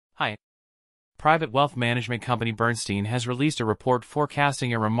Hi. Private wealth management company Bernstein has released a report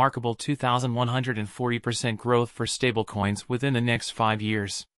forecasting a remarkable 2,140% growth for stablecoins within the next 5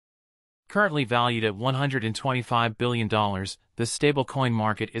 years. Currently valued at $125 billion, the stablecoin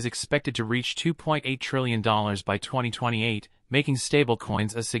market is expected to reach $2.8 trillion by 2028, making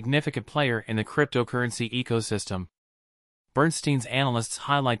stablecoins a significant player in the cryptocurrency ecosystem. Bernstein's analysts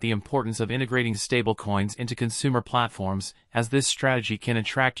highlight the importance of integrating stablecoins into consumer platforms, as this strategy can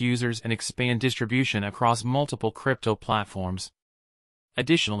attract users and expand distribution across multiple crypto platforms.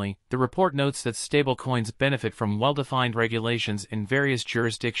 Additionally, the report notes that stablecoins benefit from well-defined regulations in various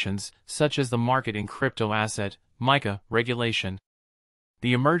jurisdictions, such as the Market in Crypto Asset (MiCA) regulation.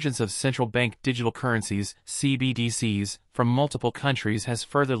 The emergence of central bank digital currencies (CBDCs) from multiple countries has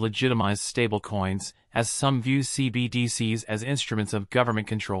further legitimized stablecoins, as some view CBDCs as instruments of government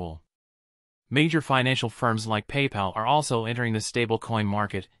control. Major financial firms like PayPal are also entering the stablecoin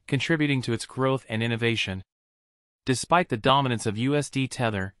market, contributing to its growth and innovation. Despite the dominance of USD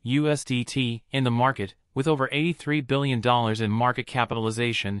Tether (USDT) in the market, with over $83 billion in market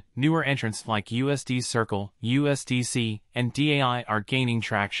capitalization, newer entrants like USD Circle, USDC, and DAI are gaining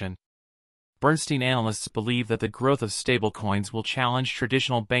traction. Bernstein analysts believe that the growth of stablecoins will challenge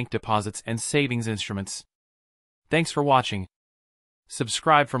traditional bank deposits and savings instruments. Thanks for watching.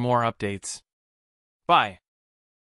 Subscribe for more updates. Bye.